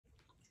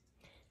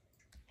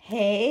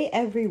Hey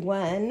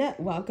everyone,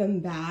 welcome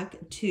back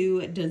to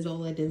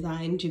Dazola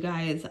Designs. You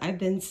guys, I've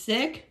been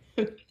sick,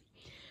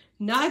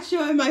 not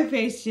showing my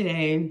face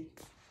today.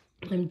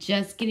 I'm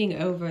just getting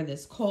over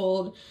this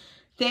cold.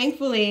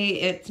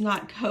 Thankfully, it's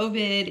not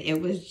COVID. It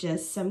was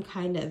just some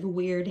kind of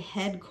weird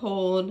head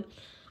cold.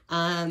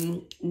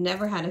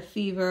 Never had a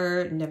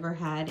fever, never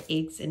had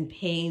aches and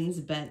pains,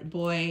 but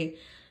boy,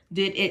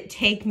 did it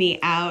take me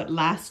out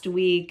last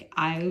week.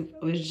 I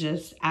was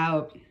just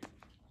out.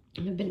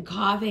 I've been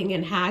coughing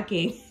and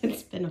hacking.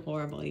 It's been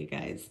horrible, you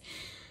guys.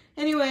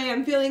 Anyway,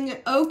 I'm feeling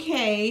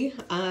okay.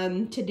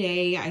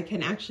 Today I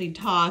can actually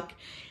talk.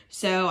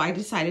 So I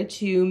decided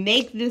to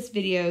make this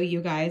video,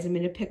 you guys. I'm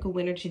going to pick a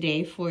winner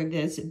today for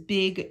this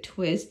big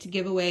twist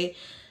giveaway.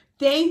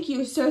 Thank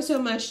you so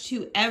much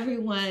to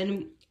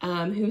everyone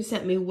who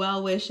sent me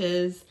well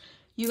wishes.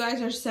 You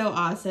guys are so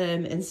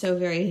awesome and so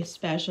very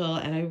special.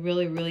 And I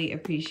really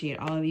appreciate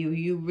all of you.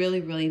 You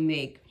really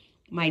make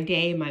my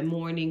day, my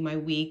morning, my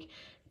week.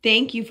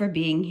 Thank you for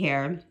being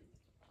here.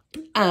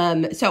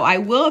 So I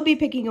will be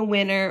picking a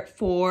winner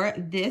for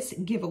this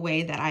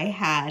giveaway that I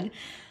had.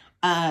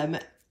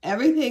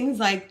 Everything's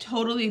like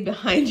totally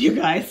behind you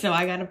guys, so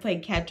I got to play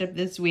catch up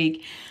this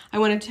week. I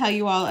want to tell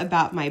you all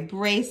about my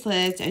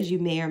bracelets. As you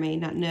may or may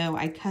not know,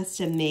 I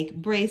custom make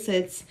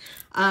bracelets.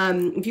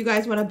 If you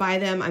guys want to buy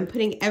them, I'm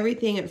putting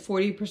everything at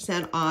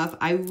 40% off.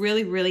 I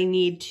really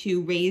need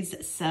to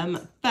raise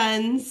some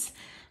funds.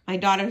 My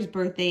daughter's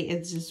birthday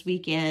is this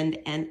weekend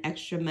and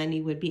extra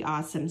money would be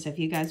awesome. So if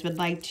you guys would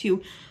like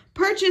to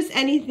purchase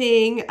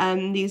anything,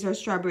 these are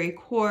strawberry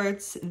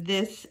quartz.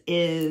 This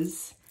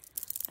is,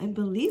 I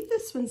believe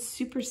this one's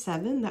Super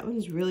 7. That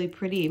one's really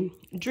pretty.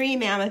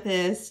 Dream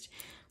amethyst.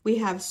 We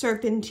have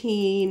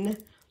serpentine,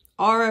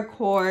 aura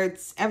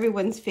quartz,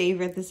 everyone's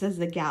favorite. This is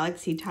the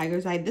Galaxy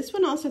Tiger's Eye. This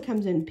one also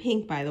comes in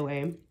pink, by the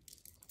way.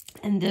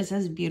 And this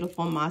is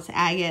beautiful moss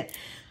agate.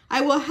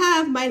 I will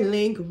have my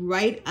link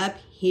right up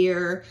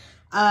here.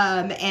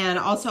 And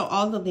also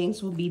all the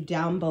links will be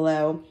down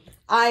below.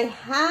 I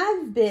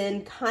have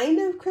been kind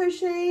of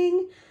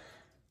crocheting.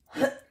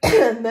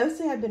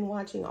 Mostly I've been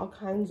watching all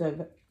kinds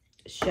of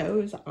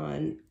shows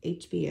on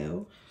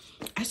HBO.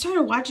 I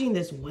started watching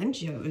this one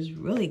show. It was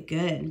really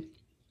good.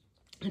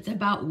 It's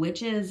about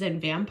witches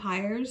and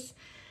vampires.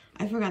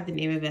 I forgot the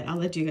name of it. I'll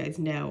let you guys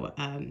know.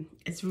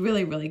 It's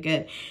really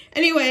good.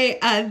 Anyway,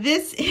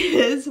 this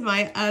is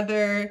my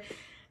other...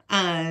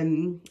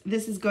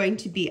 this is going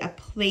to be a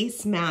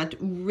placemat,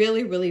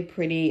 really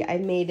pretty. I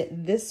made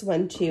this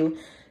one too.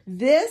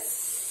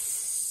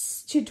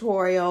 This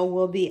tutorial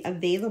will be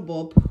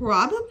available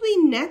probably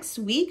next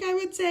week, I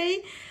would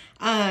say.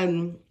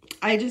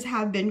 I just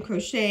have been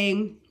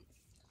crocheting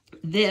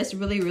this,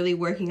 really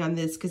working on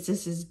this because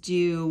this is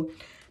due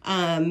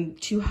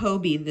to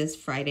Hobie this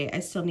Friday. I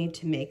still need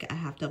to make a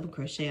half double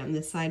crochet on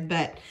this side,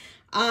 but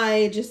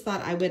I just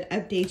thought I would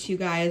update you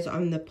guys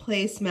on the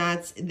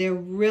placemats. They're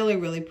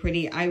really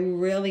pretty. I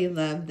really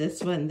love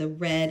this one, the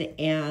red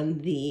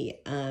and the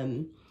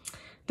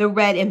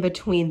red in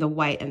between the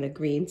white and the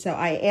green. So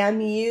I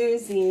am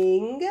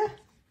using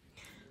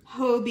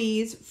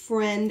Hobie's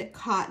Friend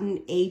Cotton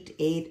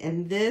 8/8,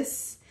 and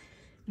this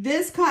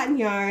cotton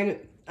yarn,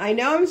 I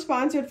know I'm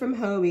sponsored from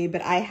Hobie,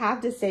 but I have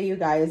to say, you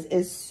guys,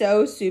 is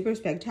so super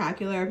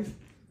spectacular.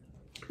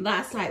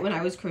 Last night when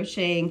I was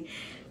crocheting,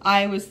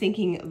 I was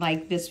thinking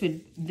like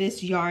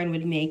this yarn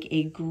would make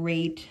a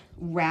great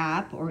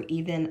wrap or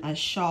even a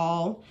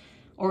shawl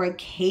or a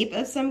cape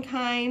of some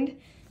kind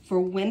for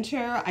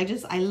winter.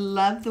 I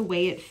love the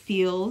way it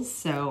feels.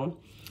 So,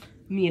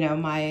 you know,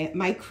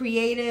 my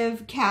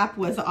creative cap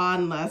was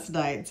on last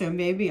night, so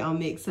maybe I'll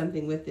make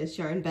something with this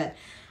yarn, but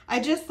I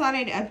just thought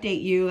I'd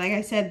update you. Like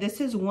I said, this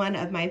is one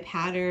of my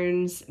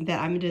patterns that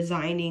I'm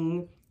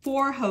designing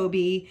for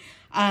Hobie.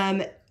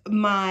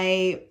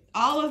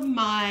 All of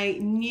my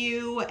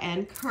new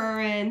and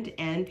current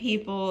and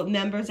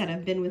members that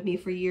have been with me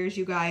for years,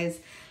 you guys,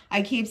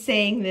 I keep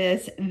saying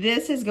this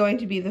is going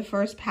to be the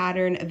first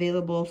pattern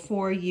available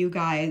for you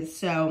guys.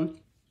 So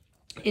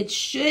it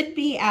should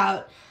be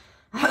out,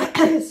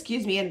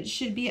 excuse me, and it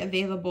should be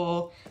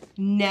available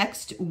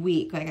next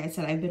week. Like I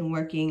said, I've been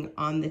working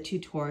on the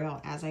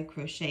tutorial as I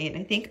crochet, and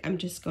I think I'm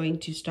just going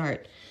to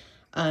start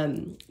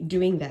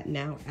doing that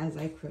now as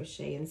I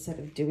crochet instead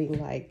of doing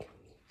like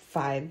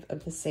 5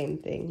 of the same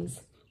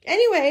things.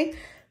 Anyway,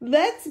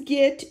 let's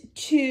get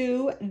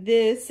to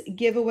this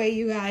giveaway,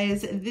 you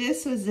guys.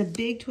 This was a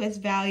big twist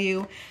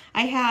value.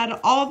 I had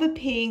all the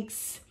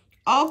pinks,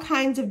 all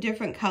kinds of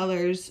different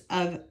colors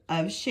of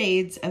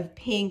shades of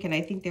pink, and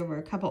I think there were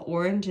a couple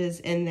oranges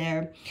in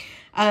there.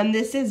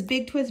 This is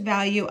big twist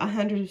value,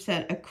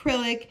 100%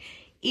 acrylic.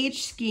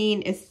 Each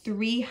skein is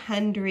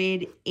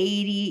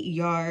 380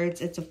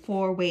 yards. It's a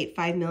 4-weight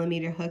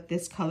 5mm hook.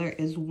 This color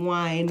is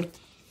wine.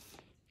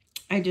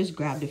 I just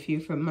grabbed a few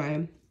from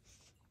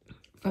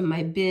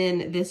my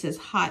bin. This is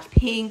hot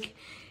pink,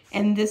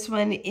 and this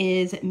one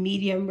is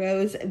medium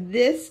rose.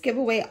 This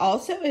giveaway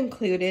also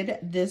included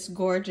this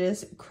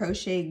gorgeous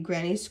crochet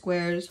granny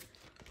squares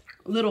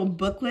little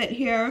booklet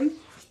here.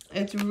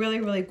 It's really,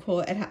 really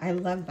cool. I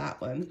love that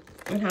one.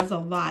 It has a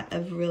lot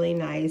of really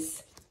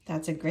nice,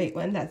 that's a great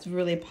one. That's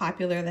really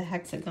popular, the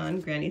hexagon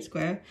granny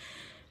square.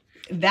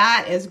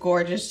 That is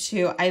gorgeous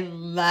too. I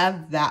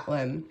love that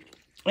one.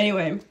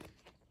 Anyway,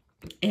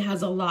 it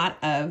has a lot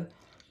of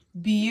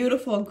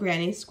beautiful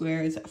granny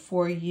squares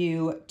for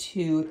you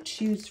to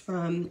choose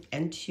from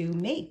and to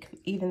make,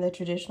 even the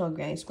traditional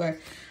granny square.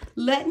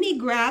 Let me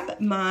grab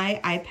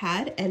my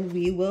iPad and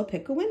we will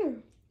pick a winner.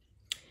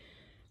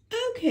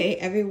 Okay,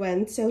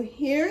 everyone, so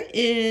here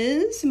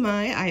is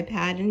my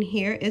iPad and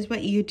here is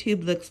what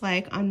YouTube looks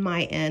like on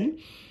my end.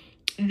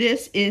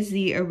 This is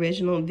the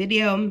original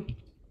video.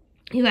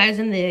 You guys,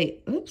 in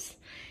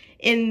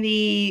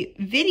the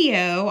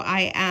video,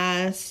 I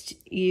asked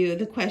you,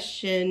 the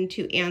question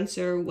to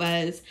answer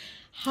was,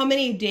 how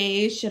many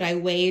days should I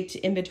wait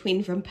in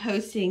between from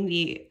posting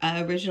the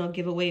original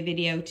giveaway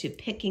video to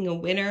picking a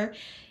winner?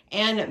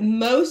 And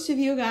most of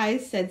you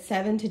guys said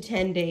 7 to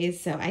 10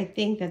 days. So I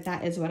think that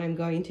that is what I'm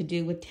going to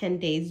do, with 10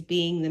 days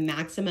being the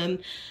maximum.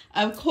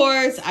 Of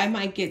course, I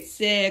might get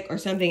sick or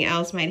something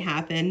else might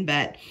happen,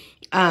 but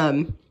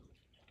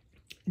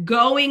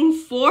going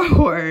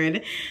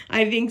forward,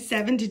 I think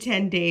 7 to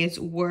 10 days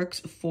works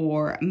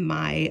for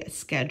my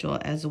schedule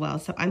as well.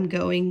 So I'm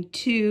going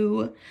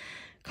to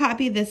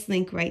copy this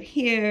link right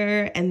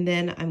here, and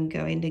then I'm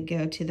going to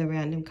go to the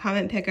random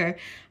comment picker.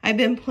 I've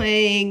been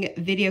playing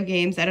video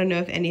games. I don't know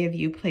if any of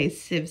you play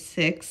Civ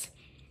 6.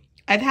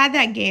 I've had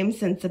that game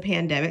since the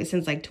pandemic,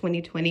 since like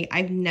 2020.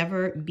 I've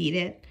never beat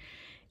it,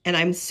 and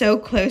I'm so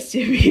close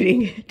to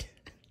beating it.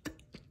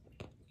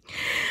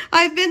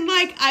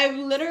 I've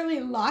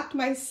literally locked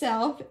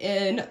myself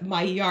in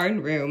my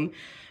yarn room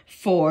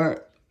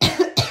for,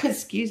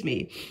 excuse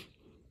me,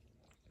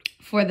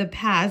 for the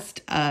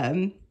past,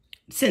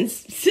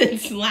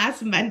 since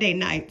last Monday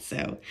night.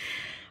 So,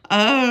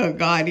 oh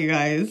God, you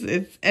guys,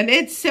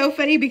 it's so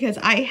funny because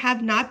I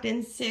have not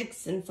been sick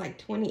since like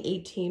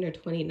 2018 or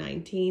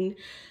 2019.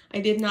 I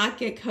did not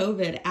get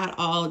COVID at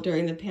all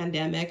during the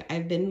pandemic.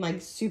 I've been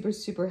like super,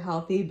 super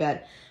healthy,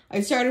 but I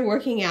started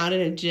working out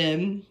at a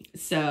gym.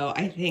 So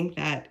I think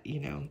that, you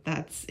know,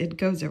 it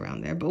goes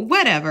around there, but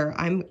whatever,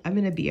 I'm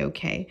going to be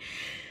okay.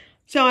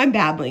 So I'm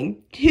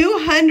babbling.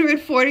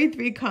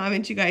 243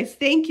 comments, you guys.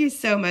 Thank you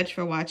so much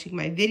for watching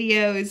my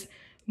videos.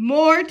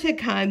 More to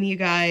come, you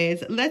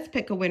guys. Let's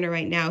pick a winner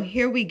right now.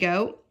 Here we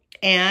go.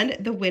 And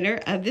the winner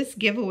of this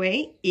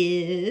giveaway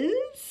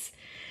is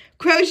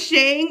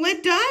Crocheting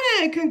with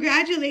Donna.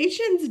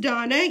 Congratulations,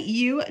 Donna.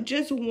 You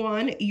just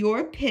won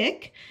your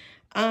pick.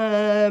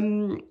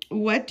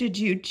 What did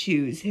you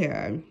choose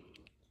here?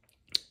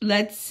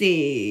 Let's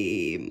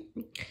see.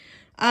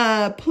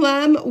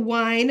 Plum,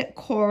 wine,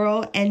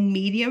 coral, and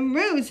medium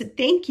rose.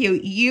 Thank you.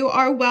 You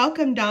are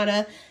welcome,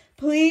 Donna.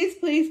 Please,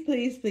 please,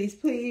 please, please,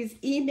 please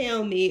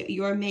email me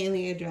your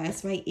mailing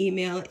address. My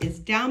email is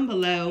down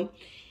below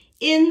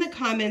in the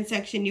comment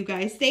section, you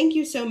guys. Thank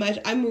you so much.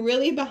 I'm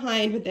really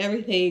behind with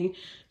everything.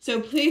 So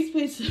please,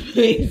 please,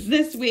 please,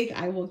 this week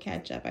I will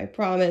catch up, I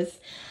promise.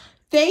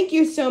 Thank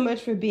you so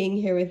much for being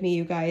here with me,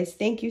 you guys.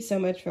 Thank you so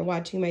much for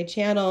watching my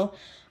channel.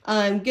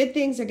 Good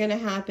things are going to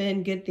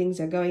happen. Good things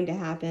are going to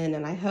happen.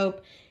 And I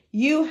hope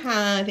you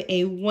have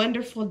a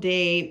wonderful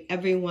day,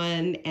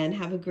 everyone, and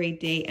have a great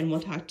day. And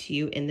we'll talk to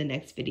you in the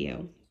next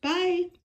video.